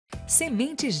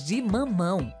Sementes de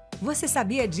mamão. Você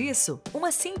sabia disso?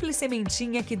 Uma simples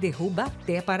sementinha que derruba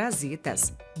até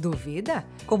parasitas. Duvida?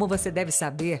 Como você deve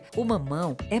saber, o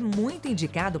mamão é muito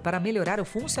indicado para melhorar o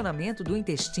funcionamento do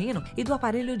intestino e do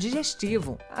aparelho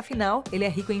digestivo. Afinal, ele é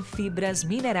rico em fibras,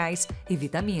 minerais e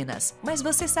vitaminas. Mas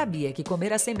você sabia que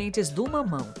comer as sementes do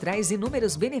mamão traz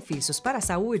inúmeros benefícios para a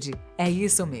saúde? É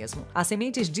isso mesmo. As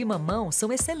sementes de mamão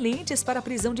são excelentes para a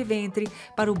prisão de ventre,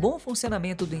 para o bom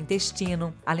funcionamento do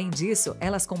intestino. Além disso,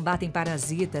 elas combatem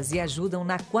parasitas e ajudam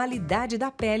na qualidade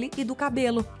da pele e do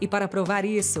cabelo. E para provar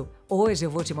isso, hoje eu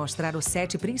vou te mostrar os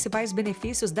 7 principais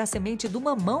benefícios da semente do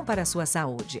mamão para a sua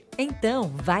saúde.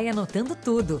 Então, vai anotando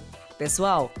tudo.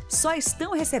 Pessoal, só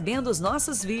estão recebendo os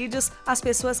nossos vídeos as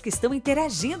pessoas que estão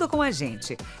interagindo com a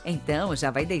gente. Então,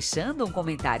 já vai deixando um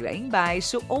comentário aí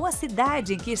embaixo ou a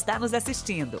cidade em que está nos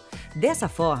assistindo. Dessa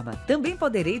forma, também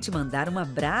poderei te mandar um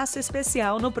abraço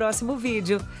especial no próximo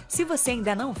vídeo. Se você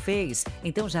ainda não fez,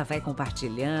 então já vai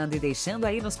compartilhando e deixando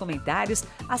aí nos comentários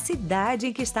a cidade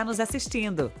em que está nos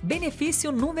assistindo.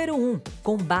 Benefício número 1.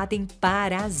 Combatem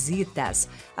parasitas.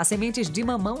 As sementes de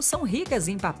mamão são ricas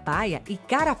em papaya e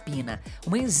carapina,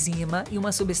 uma enzima e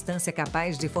uma substância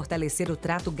capaz de fortalecer o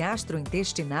trato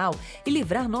gastrointestinal e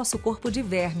livrar nosso corpo de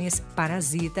vermes,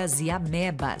 parasitas e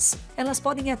amebas. Elas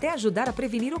podem até ajudar a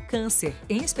prevenir o câncer,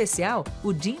 em especial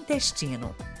o de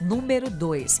intestino. Número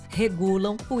 2.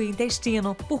 Regulam o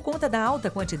intestino. Por conta da alta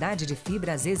quantidade de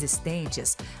fibras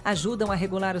existentes, ajudam a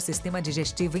regular o sistema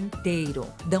digestivo inteiro,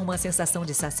 dão uma sensação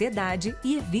de saciedade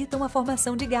e evitam a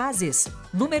formação de gases.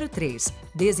 Número 3.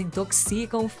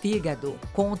 Desintoxicam o fígado.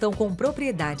 Contam com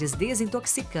propriedades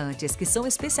desintoxicantes que são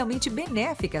especialmente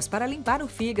benéficas para limpar o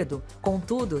fígado.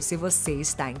 Contudo, se você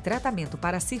está em tratamento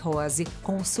para cirrose,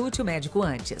 consulte o médico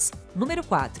antes. Número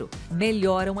 4.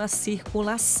 Melhoram a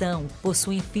circulação.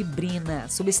 Possuem fibrina,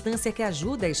 substância que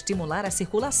ajuda a estimular a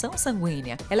circulação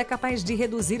sanguínea. Ela é capaz de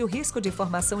reduzir o risco de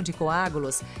formação de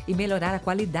coágulos e melhorar a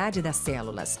qualidade das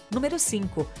células. Número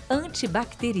 5.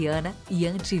 Antibacteriana e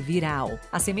antiviral.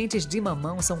 As sementes de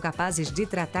mamão são capazes de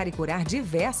tratar e curar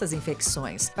diversas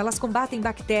infecções. Elas combatem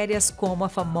bactérias como a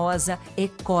famosa E.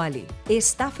 coli,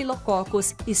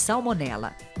 Staphylococcus e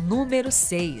Salmonella. Número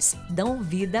 6. Dão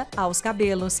vida aos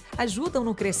cabelos. Ajudam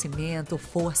no crescimento,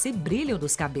 força e brilho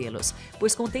dos cabelos,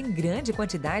 pois contém grande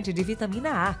quantidade de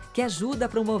vitamina A, que ajuda a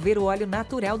promover o óleo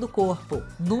natural do corpo.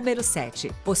 Número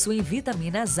 7. Possuem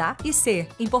vitaminas A e C,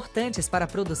 importantes para a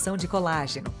produção de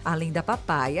colágeno, além da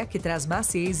papaya, que traz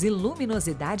maciez e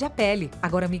luminosidade à pele.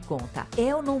 Agora me conta,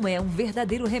 é ou não é um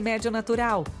verdadeiro remédio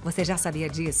natural? Você já sabia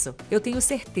disso? Eu tenho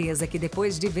certeza que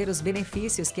depois de ver os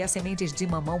benefícios que as sementes de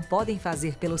mamão podem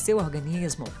fazer pelo seu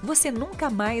organismo, você nunca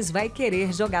mais vai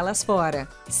querer jogá-las fora.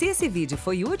 Se esse vídeo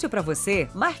foi útil para você,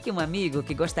 marque um amigo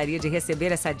que gostaria de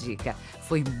receber essa dica.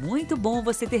 Foi muito bom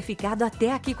você ter ficado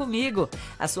até aqui comigo.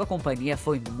 A sua companhia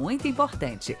foi muito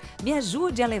importante. Me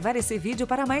ajude a levar esse vídeo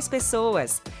para mais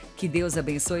pessoas. Que Deus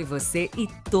abençoe você e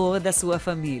toda a sua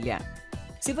família.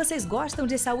 Se vocês gostam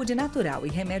de saúde natural e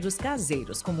remédios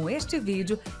caseiros como este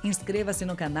vídeo, inscreva-se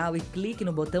no canal e clique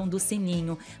no botão do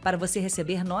sininho para você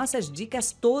receber nossas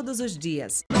dicas todos os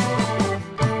dias.